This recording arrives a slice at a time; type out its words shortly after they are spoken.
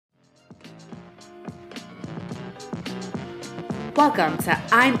Welcome to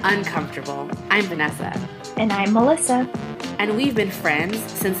I'm Uncomfortable. I'm Vanessa. And I'm Melissa. And we've been friends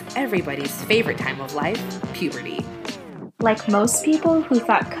since everybody's favorite time of life, puberty. Like most people who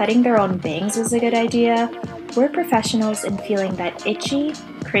thought cutting their own bangs was a good idea, we're professionals in feeling that itchy,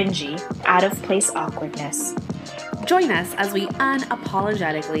 cringy, out-of-place awkwardness. Join us as we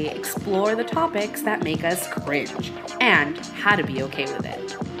unapologetically explore the topics that make us cringe and how to be okay with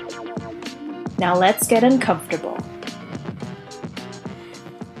it. Now let's get uncomfortable.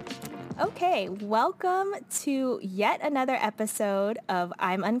 Okay, welcome to yet another episode of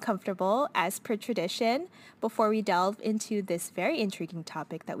I'm Uncomfortable, as per tradition. Before we delve into this very intriguing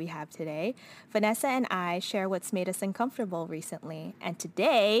topic that we have today, Vanessa and I share what's made us uncomfortable recently. And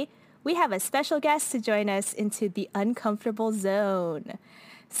today, we have a special guest to join us into the uncomfortable zone.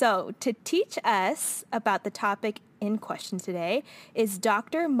 So, to teach us about the topic in question today is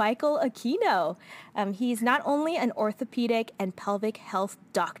Dr. Michael Aquino. He's not only an orthopedic and pelvic health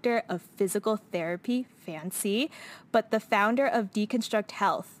doctor of physical therapy, fancy, but the founder of Deconstruct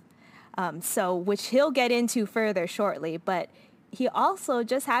Health, which he'll get into further shortly. But he also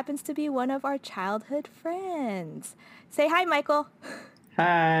just happens to be one of our childhood friends. Say hi, Michael.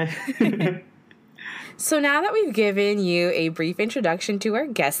 Hi. So now that we've given you a brief introduction to our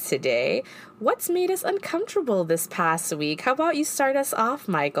guest today, what's made us uncomfortable this past week? How about you start us off,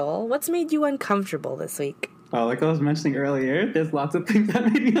 Michael? What's made you uncomfortable this week? Well, like I was mentioning earlier, there's lots of things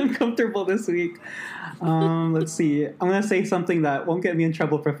that made me uncomfortable this week. Let's see. I'm going to say something that won't get me in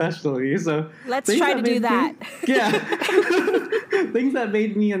trouble professionally. So let's try to do that. Yeah. Things that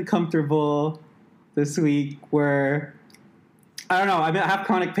made me uncomfortable this week were... I don't know. I have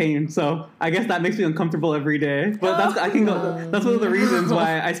chronic pain, so I guess that makes me uncomfortable every day. But that's one of the reasons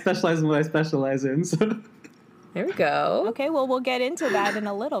why I specialize in what I specialize in. So. There we go. Okay, well, we'll get into that in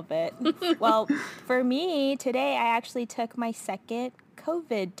a little bit. Well, for me, today I actually took my second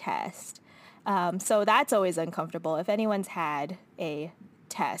COVID test. So that's always uncomfortable. If anyone's had a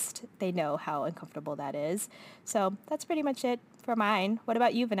test, they know how uncomfortable that is. So that's pretty much it for mine. What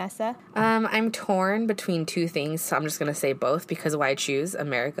about you, Vanessa? I'm torn between two things, so I'm just going to say both because why choose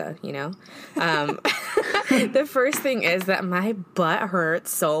America, you know? The first thing is that my butt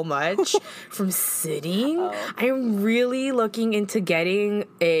hurts so much from sitting. I'm really looking into getting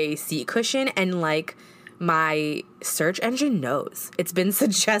a seat cushion, and my search engine knows. It's been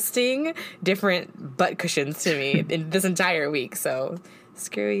suggesting different butt cushions to me in this entire week, so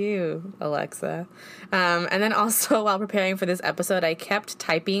screw you, Alexa. And then also, while preparing for this episode, I kept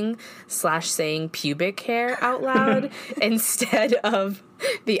typing /saying pubic hair out loud instead of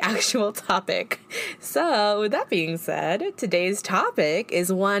the actual topic. So, with that being said, today's topic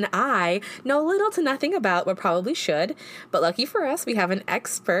is one I know little to nothing about, but probably should. But lucky for us, we have an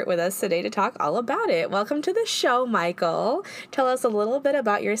expert with us today to talk all about it. Welcome to the show, Michael. Tell us a little bit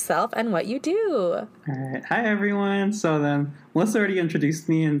about yourself and what you do. All right. Hi, everyone. So then, Melissa already introduced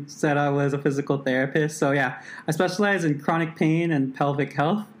me and said I was a physical therapist. So yeah, I specialize in chronic pain and pelvic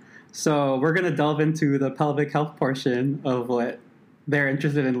health. So we're going to delve into the pelvic health portion of what they're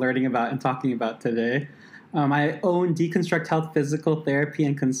interested in learning about and talking about today. I own Deconstruct Health Physical Therapy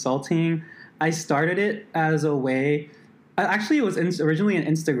and Consulting. I started it as a way... Actually, it was originally an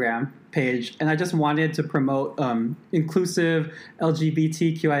Instagram page, and I just wanted to promote inclusive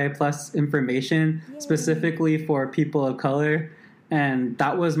LGBTQIA plus information, specifically for people of color. And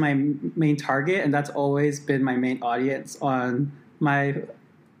that was my main target, and that's always been my main audience on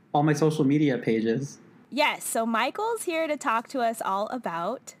all my social media pages. Yes, so Michael's here to talk to us all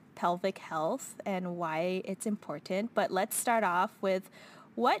about pelvic health and why it's important. But let's start off with,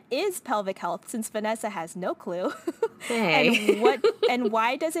 what is pelvic health, since Vanessa has no clue? Hey. and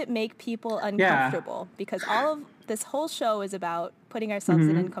why does it make people uncomfortable? Yeah. Because all of this whole show is about putting ourselves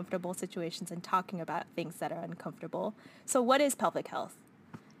in uncomfortable situations and talking about things that are uncomfortable. So what is pelvic health?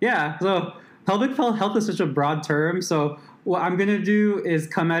 Yeah, so pelvic health is such a broad term. So what I'm going to do is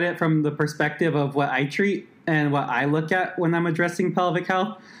come at it from the perspective of what I treat and what I look at when I'm addressing pelvic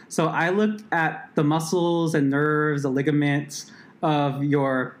health. So I look at the muscles and nerves, the ligaments of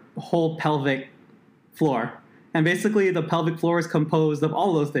your whole pelvic floor. And basically, the pelvic floor is composed of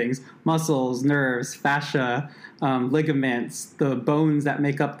all those things: muscles, nerves, fascia, ligaments, the bones that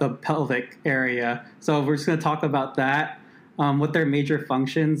make up the pelvic area. So we're just going to talk about that, what their major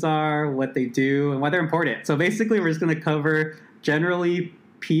functions are, what they do, and why they're important. So basically, we're just going to cover generally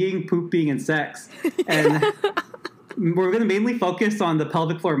peeing, pooping, and sex. And we're going to mainly focus on the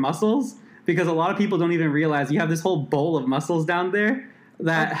pelvic floor muscles, because a lot of people don't even realize you have this whole bowl of muscles down there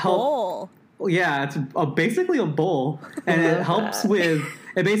that help. Yeah, it's basically a bowl, and it helps with.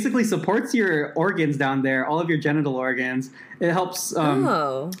 It basically supports your organs down there, all of your genital organs. It helps.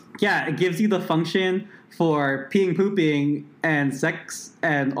 Yeah, it gives you the function for peeing, pooping, and sex,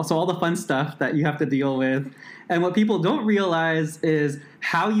 and also all the fun stuff that you have to deal with. And what people don't realize is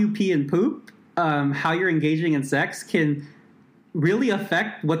how you pee and poop, how you're engaging in sex can really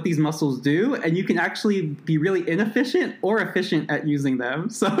affect what these muscles do, and you can actually be really inefficient or efficient at using them.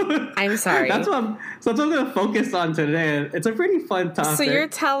 So I'm sorry. That's what I'm going to focus on today. It's a pretty fun topic. So you're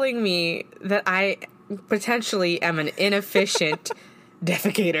telling me that I potentially am an inefficient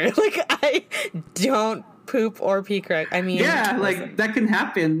defecator. Like, I don't poop or pee correct. I mean, yeah, like that can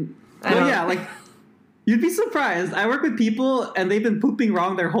happen. Well, yeah, like you'd be surprised. I work with people and they've been pooping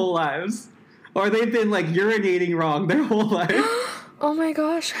wrong their whole lives. Or they've been, like, urinating wrong their whole life. Oh my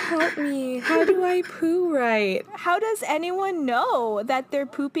gosh, help me. How do I poo right? How does anyone know that they're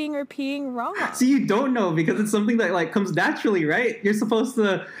pooping or peeing wrong? So you don't know because it's something that, like, comes naturally, right? You're supposed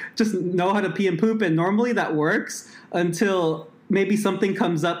to just know how to pee and poop, and normally that works until maybe something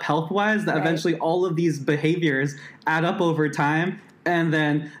comes up health-wise that eventually all of these behaviors add up over time, and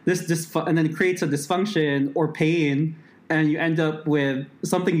then and then it creates a dysfunction or pain, and you end up with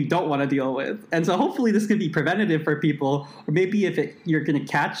something you don't want to deal with. And so hopefully this could be preventative for people. Or maybe if you're going to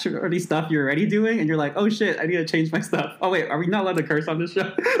catch already stuff you're already doing and you're like, oh shit, I need to change my stuff. Oh wait, are we not allowed to curse on this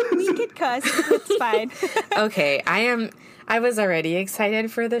show? We could cuss. It's fine. Okay, I was already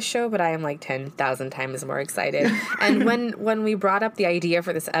excited for this show, but I am like 10,000 times more excited. And when we brought up the idea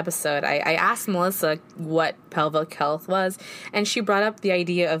for this episode, I asked Melissa what pelvic health was, and she brought up the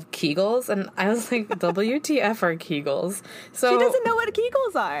idea of Kegels, and I was like, WTF are Kegels? So she doesn't know what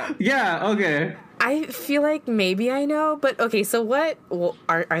Kegels are. Yeah, okay. I feel like maybe I know, but okay, so what,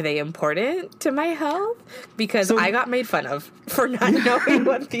 are they important to my health? Because I got made fun of for not knowing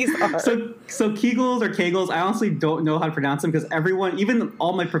what these are. So Kegels or Kegels, I honestly don't know how to pronounce them because everyone, even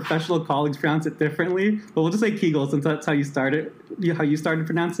all my professional colleagues pronounce it differently, but we'll just say Kegels since that's how you started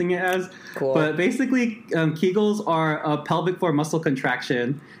pronouncing it as. Cool. But basically, Kegels are a pelvic floor muscle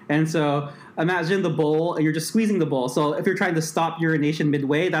contraction, and so imagine the bowl and you're just squeezing the bowl. So if you're trying to stop urination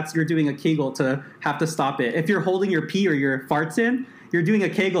midway, you're doing a Kegel to have to stop it. If you're holding your pee or your farts in, you're doing a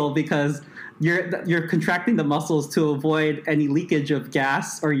Kegel because you're contracting the muscles to avoid any leakage of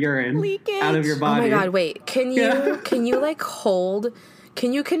gas or urine out of your body. Oh my god, wait. Can you like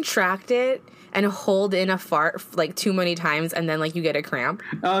can you contract it and hold in a fart like too many times and then like you get a cramp?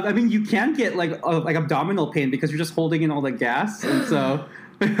 I mean, you can get like abdominal pain because you're just holding in all the gas, and so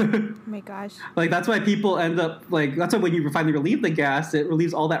oh my gosh. Like that's why people end up like that's why when you finally relieve the gas, it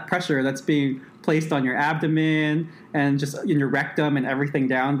relieves all that pressure that's being placed on your abdomen and just in your rectum and everything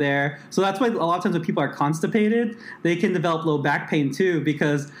down there. So that's why a lot of times when people are constipated, they can develop low back pain too,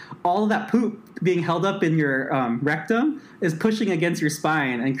 because all of that poop being held up in your rectum is pushing against your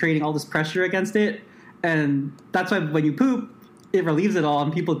spine and creating all this pressure against it. And that's why when you poop, it relieves it all,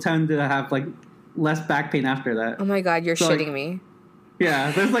 and people tend to have like less back pain after that. Oh my god, you're shitting me.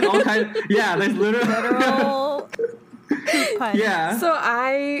 Yeah, there's like all kinds. Yeah, there's literal. Yeah. So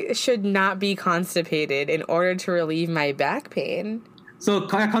I should not be constipated in order to relieve my back pain. So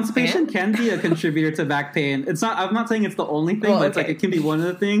constipation can be a contributor to back pain. It's not. I'm not saying it's the only thing, but it's like it can be one of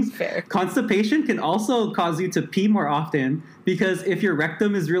the things. Fair. Constipation can also cause you to pee more often because if your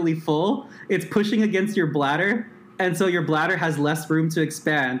rectum is really full, it's pushing against your bladder. And so your bladder has less room to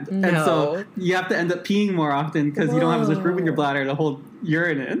expand. No. And so you have to end up peeing more often because you don't have as much room in your bladder to hold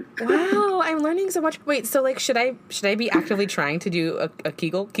urine in. Wow, I'm learning so much. Wait, so like should I be actively trying to do a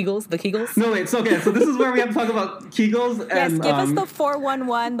Kegels? No, wait, so this is where we have to talk about Kegels. Yes, and, give us the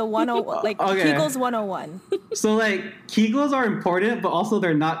 411, the 101, like Kegels 101. So like Kegels are important, but also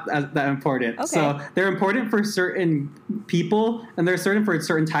they're not that important. Okay. So they're important for certain people, and they're certain for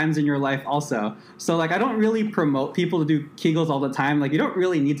certain times in your life also. So like I don't really promote people to do Kegels all the time. Like you don't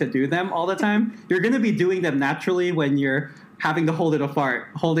really need to do them all the time. You're going to be doing them naturally when you're having to hold in a fart,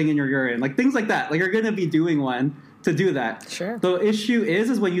 holding in your urine, like things like that. Like you're going to be doing one to do that. Sure. The issue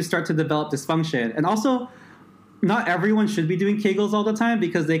is when you start to develop dysfunction. And also, not everyone should be doing Kegels all the time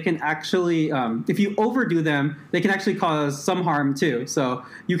because they can actually, if you overdo them, they can actually cause some harm too. So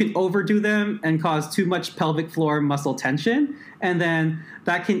you can overdo them and cause too much pelvic floor muscle tension, and then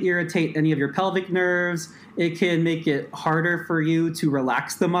that can irritate any of your pelvic nerves. It can make it harder for you to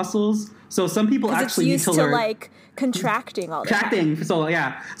relax the muscles. So some people actually need to learn. Like contracting all the time. So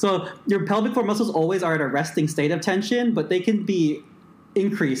yeah. So your pelvic floor muscles always are at a resting state of tension, but they can be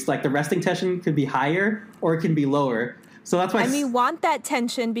increased. Like the resting tension could be higher or it can be lower. So that's why you want that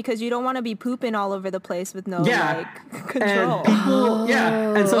tension because you don't want to be pooping all over the place with no control. And people,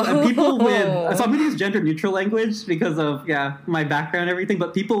 and people with, so I'm going to use gender neutral language because of my background and everything.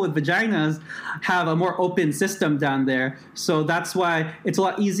 But people with vaginas have a more open system down there, so that's why it's a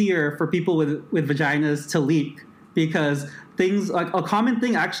lot easier for people with vaginas to leak, because things like a common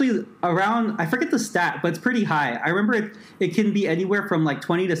thing actually around, I forget the stat, but it's pretty high. I remember it can be anywhere from like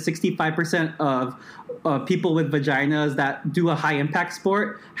 20 to 65% of people with vaginas that do a high impact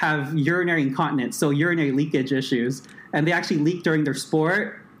sport have urinary incontinence, so urinary leakage issues. And they actually leak during their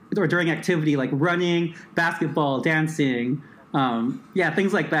sport or during activity like running, basketball, dancing,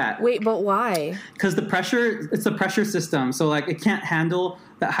 things like that. Wait, but why? Because it's the pressure system. So like it can't handle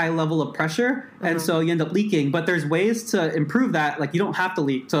that high level of pressure. And so you end up leaking. But there's ways to improve that. Like you don't have to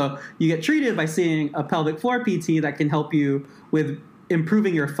leak. So you get treated by seeing a pelvic floor PT that can help you with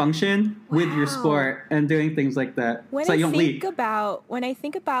improving your function with your sport and doing things like that. When so I you don't think leak. when I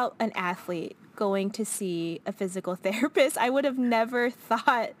think about an athlete going to see a physical therapist, I would have never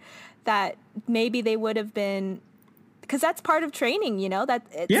thought that maybe they would have been, because that's part of training, that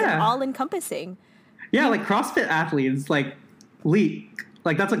it's all encompassing. Yeah, like CrossFit athletes like leak.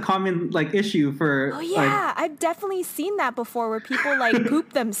 Like that's a common like issue for. Oh yeah, I've definitely seen that before, where people like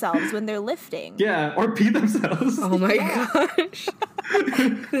poop themselves when they're lifting. Yeah, or pee themselves. Oh my gosh,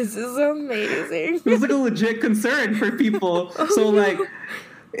 this is amazing. It's like a legit concern for people. So like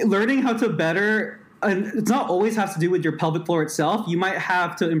learning how to better. And it's not always has to do with your pelvic floor itself. You might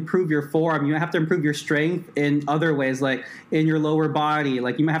have to improve your forearm. You might have to improve your strength in other ways, like in your lower body.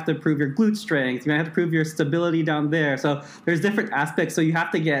 Like you might have to improve your glute strength. You might have to improve your stability down there. So there's different aspects. So you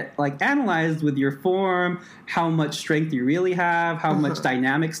have to get like analyzed with your form, how much strength you really have, how much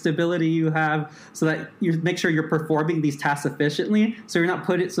dynamic stability you have, so that you make sure you're performing these tasks efficiently. So you're not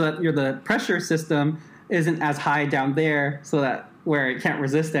so that the pressure system isn't as high down there, so that where it can't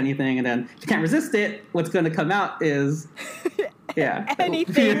resist anything, and then if you can't resist it, what's going to come out is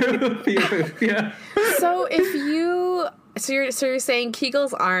anything. Yeah. So you're saying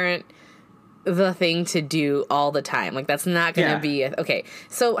Kegels aren't the thing to do all the time? Like that's not going to be okay.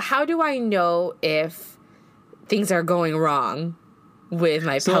 So how do I know if things are going wrong with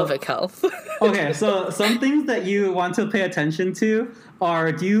my pelvic health? Okay, so some things that you want to pay attention to are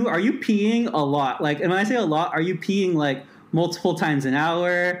you peeing a lot? Like, and when I say a lot, are you peeing like multiple times an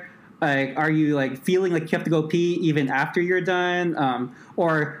hour? Like, are you like feeling like you have to go pee even after you're done?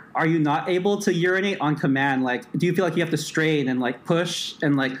 Or are you not able to urinate on command? Like, do you feel like you have to strain and like push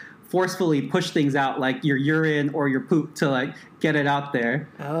and like forcefully push things out, like your urine or your poop, to like get it out there?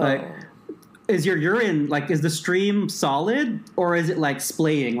 Like, is your urine like, is the stream solid, or is it like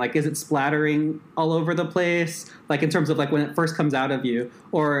splaying? Like, is it splattering all over the place? Like in terms of like when it first comes out of you,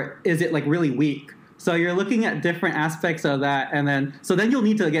 or is it like really weak? So you're looking at different aspects of that, and then you'll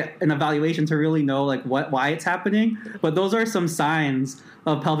need to get an evaluation to really know like why it's happening. But those are some signs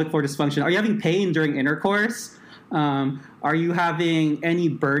of pelvic floor dysfunction. Are you having pain during intercourse? Are you having any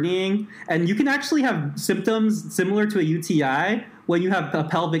burning? And you can actually have symptoms similar to a UTI when you have a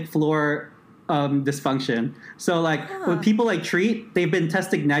pelvic floor dysfunction. So like when people like treat, they've been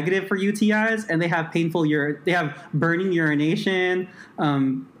tested negative for UTIs, and they have they have burning urination,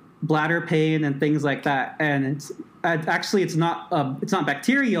 bladder pain, and things like that. And it's not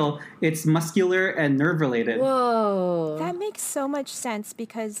bacterial, it's muscular and nerve related. Whoa, that makes so much sense,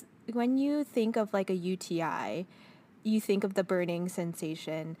 because when you think of like a UTI, you think of the burning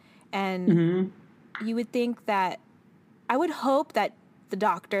sensation, and you would think that, I would hope that the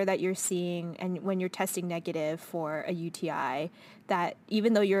doctor that you're seeing, and when you're testing negative for a UTI, that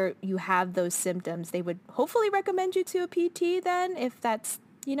even though you have those symptoms, they would hopefully recommend you to a PT then, if that's,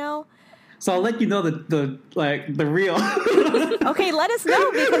 So I'll let you know the real. Okay, let us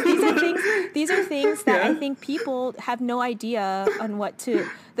know, because these are things that I think people have no idea on what to.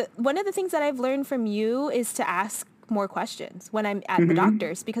 One of the things that I've learned from you is to ask more questions when I'm at the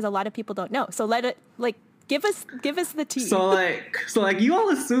doctor's, because a lot of people don't know. So give us the tea. So you all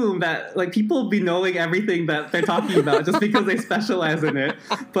assume that like people be knowing everything that they're talking about just because they specialize in it.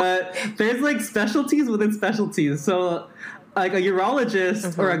 But there's like specialties within specialties. So like a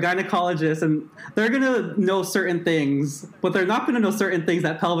urologist or a gynecologist, and they're going to know certain things, but they're not going to know certain things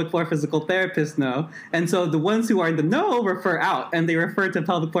that pelvic floor physical therapists know. And so the ones who are in the know refer out, and they refer to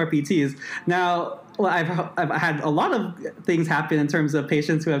pelvic floor PTs. Now, I've had a lot of things happen in terms of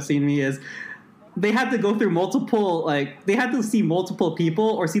patients who have seen me is they had to go through multiple, like, they had to see multiple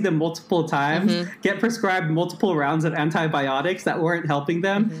people or see them multiple times, get prescribed multiple rounds of antibiotics that weren't helping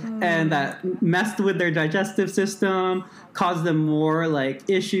them and that messed with their digestive system, caused them more, like,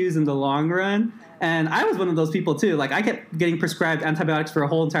 issues in the long run. And I was one of those people, too. Like, I kept getting prescribed antibiotics for a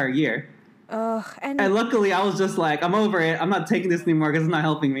whole entire year. And luckily, I was just like, I'm over it. I'm not taking this anymore because it's not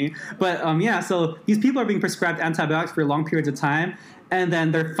helping me. But, so these people are being prescribed antibiotics for long periods of time. And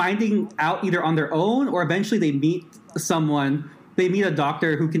then they're finding out either on their own or eventually they meet a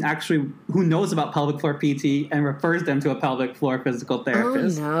doctor who knows about pelvic floor PT and refers them to a pelvic floor physical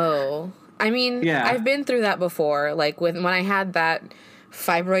therapist. Oh, no. I mean, I've been through that before. Like, when I had that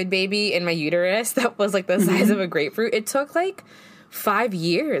fibroid baby in my uterus that was, like, the size of a grapefruit, it took, like, 5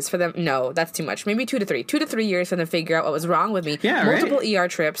 years for them. No, that's too much. Maybe 2 to 3. 2 to 3 years for them to figure out what was wrong with me. Yeah, multiple ER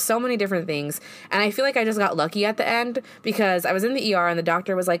trips, so many different things. And I feel like I just got lucky at the end because I was in the ER and the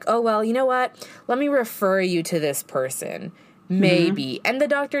doctor was like, oh, well, you know what? Let me refer you to this person. Maybe. And the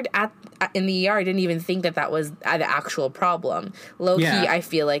doctor in the ER didn't even think that was the actual problem. Low-key, I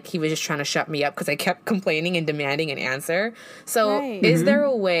feel like he was just trying to shut me up because I kept complaining and demanding an answer. So is there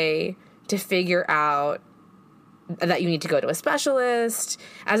a way to figure out that you need to go to a specialist?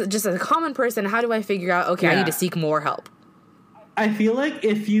 As a common person, how do I figure out, okay, I need to seek more help? I feel like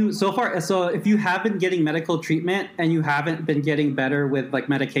if you have been getting medical treatment and you haven't been getting better with like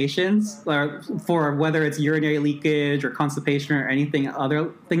medications or for whether it's urinary leakage or constipation or anything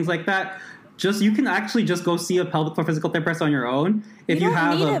other things like that, you can actually just go see a pelvic floor physical therapist on your own if you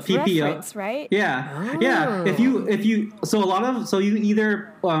have a PPO, reference, right? Yeah, yeah. If you you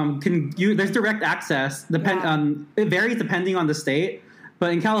either there's direct access. It varies depending on the state,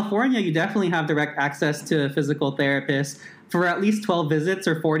 but in California you definitely have direct access to a physical therapist for at least 12 visits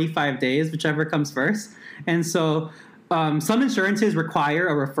or 45 days, whichever comes first. And so some insurances require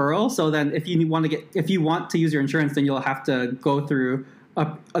a referral. So then if you want to use your insurance, then you'll have to go through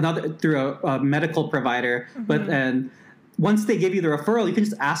a medical provider. But then once they give you the referral, you can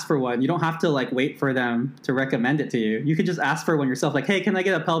just ask for one. You don't have to like wait for them to recommend it to you. You can just ask for one yourself. Like, hey, can I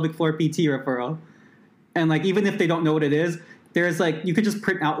get a pelvic floor PT referral? And like, even if they don't know what it is, there's like, you could just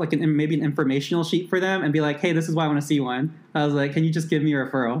print out like maybe an informational sheet for them and be like, hey, this is why I want to see one. I was like, can you just give me a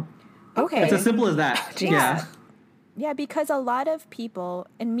referral? Okay. It's as simple as that. Yeah. Yeah, because a lot of people,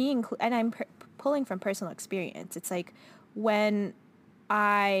 and me and I'm pulling from personal experience, it's like when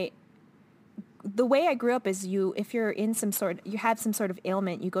the way I grew up is if you're in you have some sort of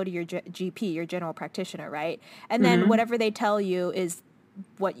ailment, you go to your GP, your general practitioner, right? And then whatever they tell you is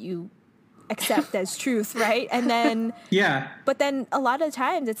what you accept as truth, right? And then but then a lot of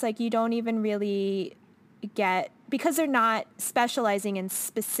times it's like you don't even really get, because they're not specializing in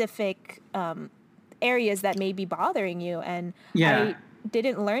specific areas that may be bothering you. And I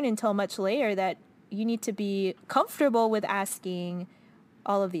didn't learn until much later that you need to be comfortable with asking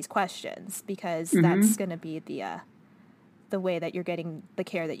all of these questions, because that's going to be the way that you're getting the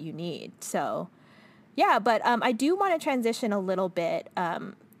care that you need. So but I do want to transition a little bit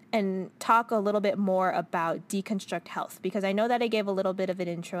and talk a little bit more about deconstruct health, because I know that I gave a little bit of an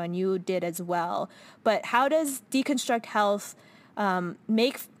intro and you did as well. But how does deconstruct health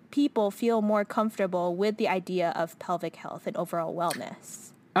make people feel more comfortable with the idea of pelvic health and overall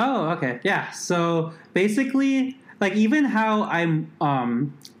wellness? Oh, okay. Yeah. So basically, like, even how I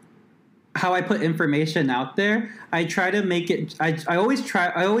put information out there, I try to make it, I always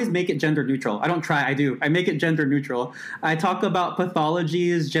make it gender neutral. I make it gender neutral. I talk about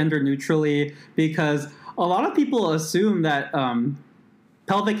pathologies gender neutrally because a lot of people assume that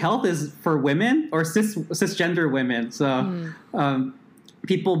pelvic health is for women or cisgender women. So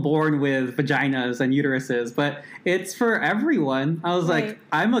people born with vaginas and uteruses, but it's for everyone. I was like,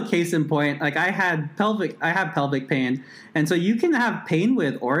 I'm a case in point. Like, I have pelvic pain. And so you can have pain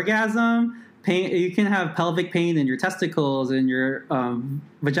with orgasm, you can have pelvic pain in your testicles, in your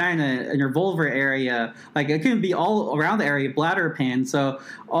vagina, in your vulvar area. Like, it can be all around the area, bladder pain. So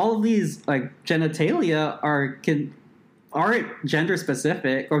all of these like genitalia aren't gender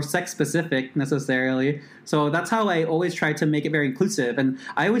specific or sex specific necessarily. So that's how I always try to make it very inclusive. And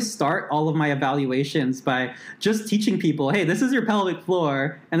I always start all of my evaluations by just teaching people, hey, this is your pelvic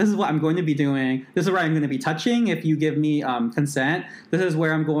floor and this is what I'm going to be doing. This is where I'm going to be touching if you give me consent. This is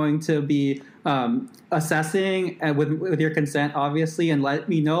where I'm going to be assessing with your consent, obviously, and let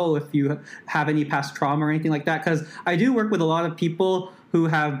me know if you have any past trauma or anything like that. Because I do work with a lot of people who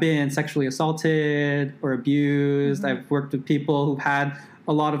have been sexually assaulted or abused. I've worked with people who've had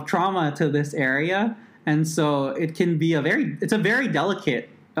a lot of trauma to this area. And so it can be it's a very delicate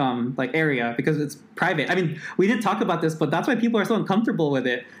like area because it's private. I mean, we didn't talk about this, but that's why people are so uncomfortable with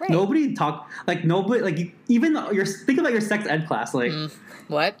it. Right. Nobody even think about your sex ed class. Like,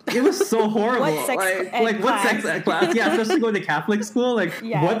 what? It was so horrible. What sex ed what sex ed class? Yeah, especially going to Catholic school. Like,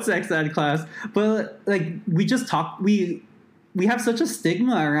 what sex ed class? But like, we just talk. We have such a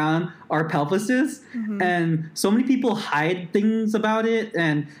stigma around our pelvises, and so many people hide things about it,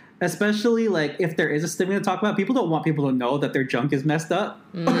 and especially like if there is a stigma to talk about, people don't want people to know that their junk is messed up.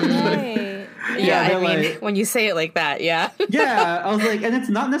 Right. Yeah, I mean, like, when you say it like that, yeah. Yeah, I was like, and it's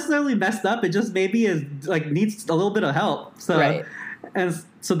not necessarily messed up. It just maybe is like needs a little bit of help. So, right. And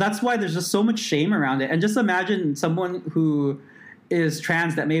so that's why there's just so much shame around it. And just imagine someone who is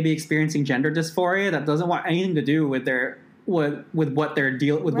trans that may be experiencing gender dysphoria that doesn't want anything to do with their what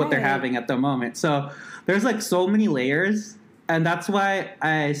they're having at the moment. So there's like so many layers. And that's why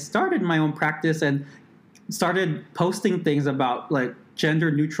I started my own practice and started posting things about like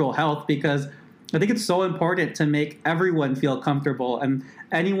gender neutral health, because I think it's so important to make everyone feel comfortable, and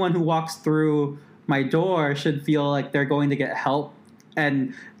anyone who walks through my door should feel like they're going to get help,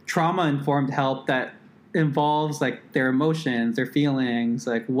 and trauma informed help that involves like their emotions, their feelings,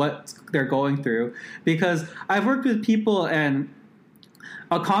 like what they're going through. Because I've worked with people, and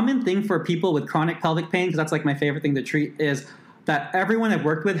a common thing for people with chronic pelvic pain, because that's like my favorite thing to treat, is that everyone I've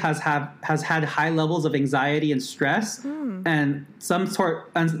worked with has had high levels of anxiety and stress, and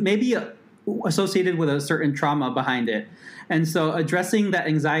maybe associated with a certain trauma behind it. And so addressing that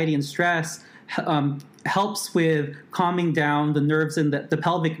anxiety and stress helps with calming down the nerves and the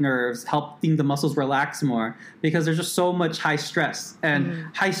pelvic nerves, helping the muscles relax more, because there's just so much high stress.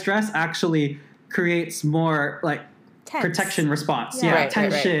 And high stress actually creates more like Tense. Protection response. Right,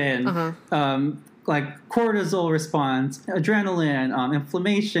 tension. Right. Like cortisol response, adrenaline,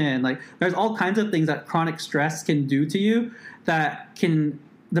 inflammation. Like there's all kinds of things that chronic stress can do to you that can,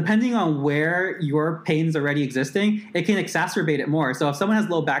 depending on where your pain's already existing, it can exacerbate it more. So if someone has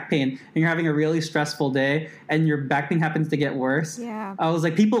low back pain and you're having a really stressful day and your back pain happens to get worse, I was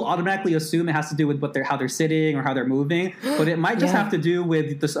like, people automatically assume it has to do with how they're sitting or how they're moving, but it might just have to do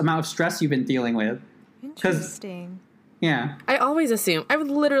with the amount of stress you've been dealing with. Interesting. Yeah. I always assume. I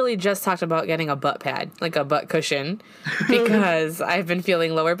literally just talked about getting a butt pad, like a butt cushion, because I've been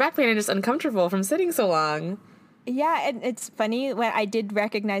feeling lower back pain and just uncomfortable from sitting so long. Yeah, and it's funny when I did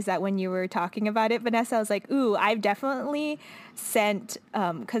recognize that when you were talking about it, Vanessa. I was like, ooh, I've definitely sent,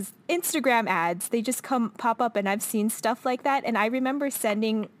 because Instagram ads, they just pop up, and I've seen stuff like that. And I remember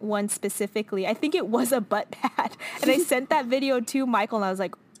sending one specifically. I think it was a butt pad. And I sent that video to Michael, and I was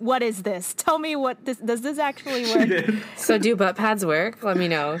like, what is this? Tell me does this actually work? So do butt pads work? Let me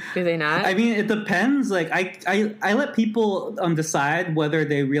know. Do they not? I mean, it depends. Like I let people decide whether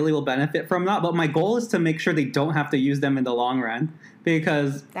they really will benefit from that. But my goal is to make sure they don't have to use them in the long run,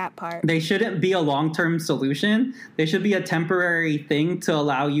 because that part, they shouldn't be a long-term solution. They should be a temporary thing to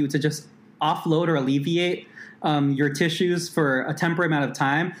allow you to just offload or alleviate your tissues for a temporary amount of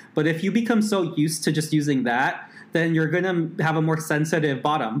time. But if you become so used to just using that, then you're going to have a more sensitive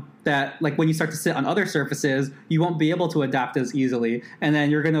bottom that, like, when you start to sit on other surfaces, you won't be able to adapt as easily. And then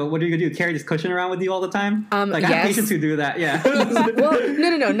what are you going to do? Carry this cushion around with you all the time? I have patients who do that, yeah. Well,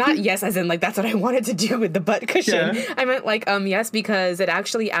 no, not yes, as in, like, that's what I wanted to do with the butt cushion. Yeah. I meant, like, yes, because it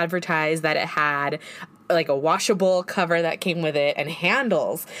actually advertised that it had like a washable cover that came with it and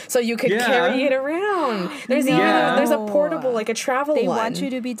handles, so you could carry it around. There's there's a portable, like a travel one. They want you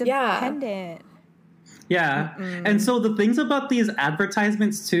to be dependent. Yeah. And so the things about these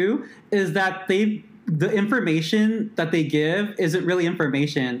advertisements too is that the information that they give isn't really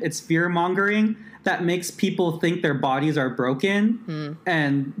information. It's fear mongering that makes people think their bodies are broken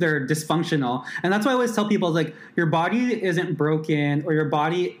and they're dysfunctional. And that's why I always tell people, like, your body isn't broken or your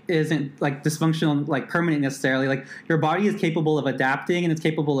body isn't like dysfunctional, like permanent necessarily. Like, your body is capable of adapting and it's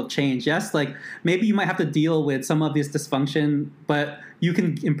capable of change. Yes, like maybe you might have to deal with some of this dysfunction, but you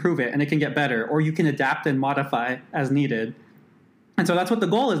can improve it and it can get better, or you can adapt and modify as needed. And so that's what the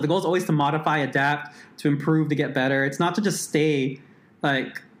goal is. The goal is always to modify, adapt, to improve, to get better. It's not to just stay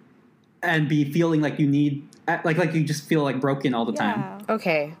like and be feeling like you need, like you just feel like broken all the time.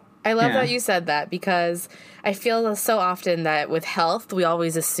 Okay. I love that you said that, because I feel so often that with health, we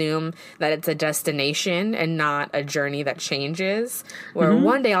always assume that it's a destination and not a journey that changes, where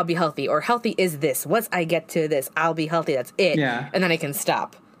one day I'll be healthy, or healthy is this. Once I get to this, I'll be healthy. That's it. Yeah. And then I can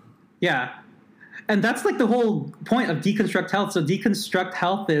stop. Yeah. And that's like the whole point of deconstruct health. So deconstruct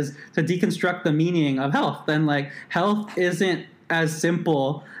health is to deconstruct the meaning of health. And like health isn't as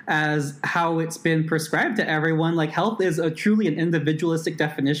simple as how it's been prescribed to everyone. Like, health is truly an individualistic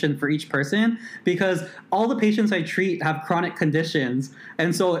definition for each person, because all the patients I treat have chronic conditions.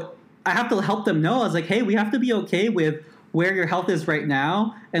 And so I have to help them know, I was like, hey, we have to be okay with where your health is right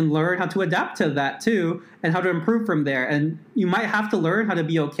now and learn how to adapt to that too, and how to improve from there. And you might have to learn how to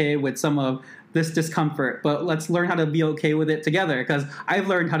be okay with some of this discomfort, but let's learn how to be okay with it together, because I've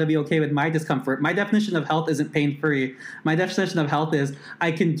learned how to be okay with my discomfort. My definition of health isn't pain-free. My definition of health is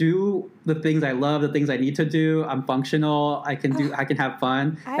I can do the things I love, the things I need to do. I'm functional. I can have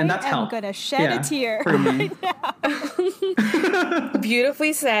fun. And that's health. I'm going to shed a tear for me.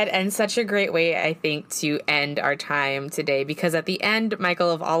 Beautifully said, and such a great way, I think, to end our time today, because at the end,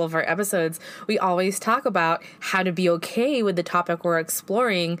 Michael, of all of our episodes, we always talk about how to be okay with the topic we're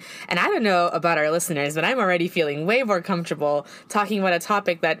exploring. And I don't know about our listeners, but I'm already feeling way more comfortable talking about a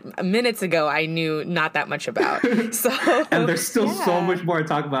topic that minutes ago I knew not that much about. So, and there's still so much more to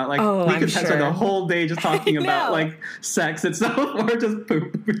talk about. Like, we could spend the whole day just talking about like sex itself or just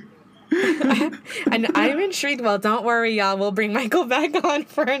poop. And I'm intrigued. Well, don't worry, y'all. We'll bring Michael back on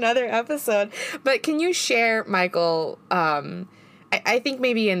for another episode. But can you share, Michael, I think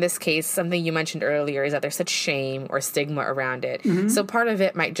maybe in this case, something you mentioned earlier is that there's such shame or stigma around it. Mm-hmm. So part of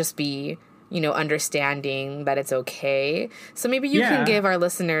it might just be, understanding that it's okay. So maybe you can give our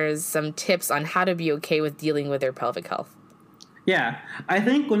listeners some tips on how to be okay with dealing with their pelvic health. Yeah, I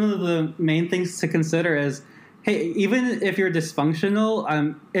think one of the main things to consider is, hey, even if you're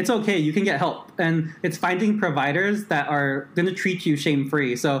dysfunctional, it's okay. You can get help. And it's finding providers that are going to treat you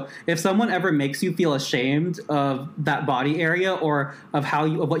shame-free. So if someone ever makes you feel ashamed of that body area or of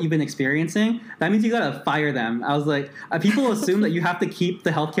what you've been experiencing, that means you got to fire them. I was like, people assume that you have to keep the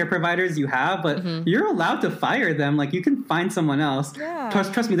healthcare providers you have, but you're allowed to fire them. Like, you can find someone else. Yeah.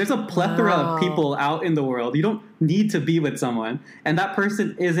 Trust me, there's a plethora of people out in the world. You don't need to be with someone. And that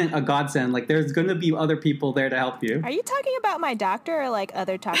person isn't a godsend. Like, there's going to be other people there to help you. Are you talking about my doctor or like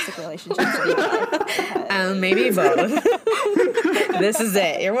other toxic relationships? Maybe both. This is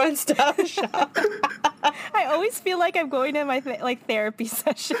it. Your one-stop shop. I always feel like I'm going to my therapy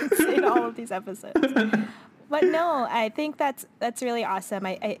sessions in all of these episodes. But no, I think that's really awesome.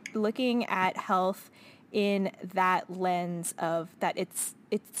 I looking at health in that lens of that it's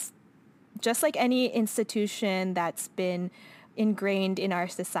just like any institution that's been ingrained in our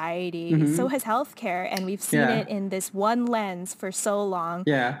society, so has healthcare, and we've seen it in this one lens for so long.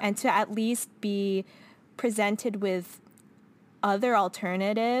 And to at least be presented with other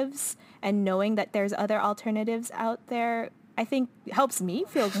alternatives and knowing that there's other alternatives out there, I think helps me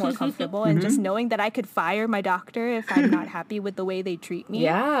feel more comfortable. And just knowing that I could fire my doctor if I'm not happy with the way they treat me.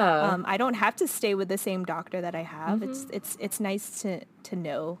 I don't have to stay with the same doctor that I have. It's nice to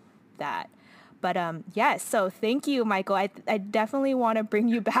know that. But yes, so thank you, Michael. I definitely want to bring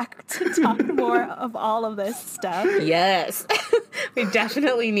you back to talk more of all of this stuff. Yes, we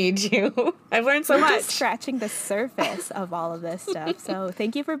definitely need you. I've learned so much. Just scratching the surface of all of this stuff. So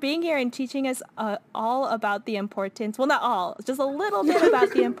thank you for being here and teaching us all about the importance, well, not all, just a little bit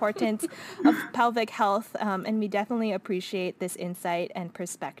about the importance of pelvic health. And we definitely appreciate this insight and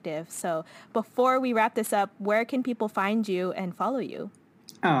perspective. So before we wrap this up, where can people find you and follow you?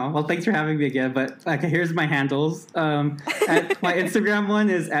 Oh, well, thanks for having me again. But here's my handles. My Instagram one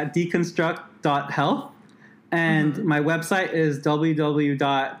is at deconstruct.health. And my website is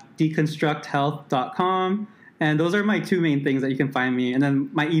www.deconstructhealth.com. And those are my two main things that you can find me. And then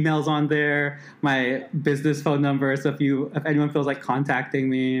my email's on there, my business phone number. So if anyone feels like contacting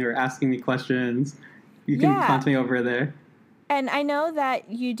me or asking me questions, you can contact me over there. And I know that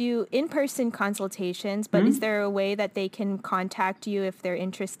you do in-person consultations, but is there a way that they can contact you if they're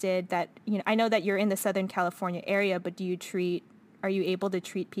interested? That I know that you're in the Southern California area, but are you able to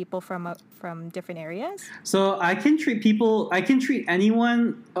treat people from different areas? So I can treat people. I can treat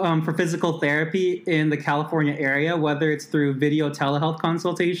anyone for physical therapy in the California area, whether it's through video telehealth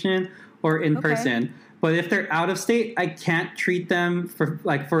consultation or in person. But if they're out of state, I can't treat them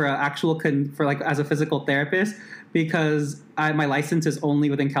as a physical therapist, because my license is only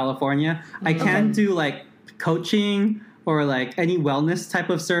within California. I can do like coaching or like any wellness type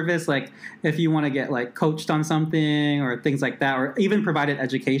of service, like if you want to get like coached on something or things like that, or even provided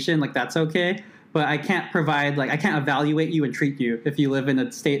education, like that's okay. But I can't I can't evaluate you and treat you if you live in a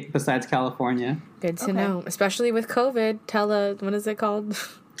state besides California. Good to know, especially with COVID. What is it called?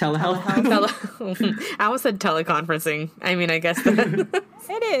 Telehealth. I almost said teleconferencing. I mean, I guess that.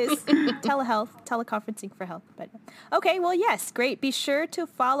 It is. Telehealth, teleconferencing for health. But okay, well, yes, great. Be sure to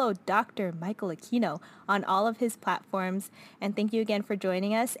follow Dr. Michael Aquino on all of his platforms. And thank you again for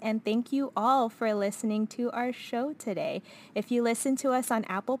joining us. And thank you all for listening to our show today. If you listen to us on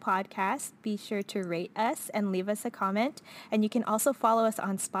Apple Podcasts, be sure to rate us and leave us a comment. And you can also follow us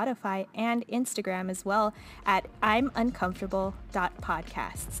on Spotify and Instagram as well at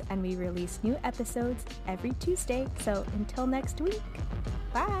imuncomfortable.podcasts. And we release new episodes every Tuesday. So until next week,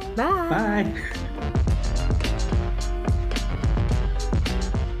 bye. Bye. Bye.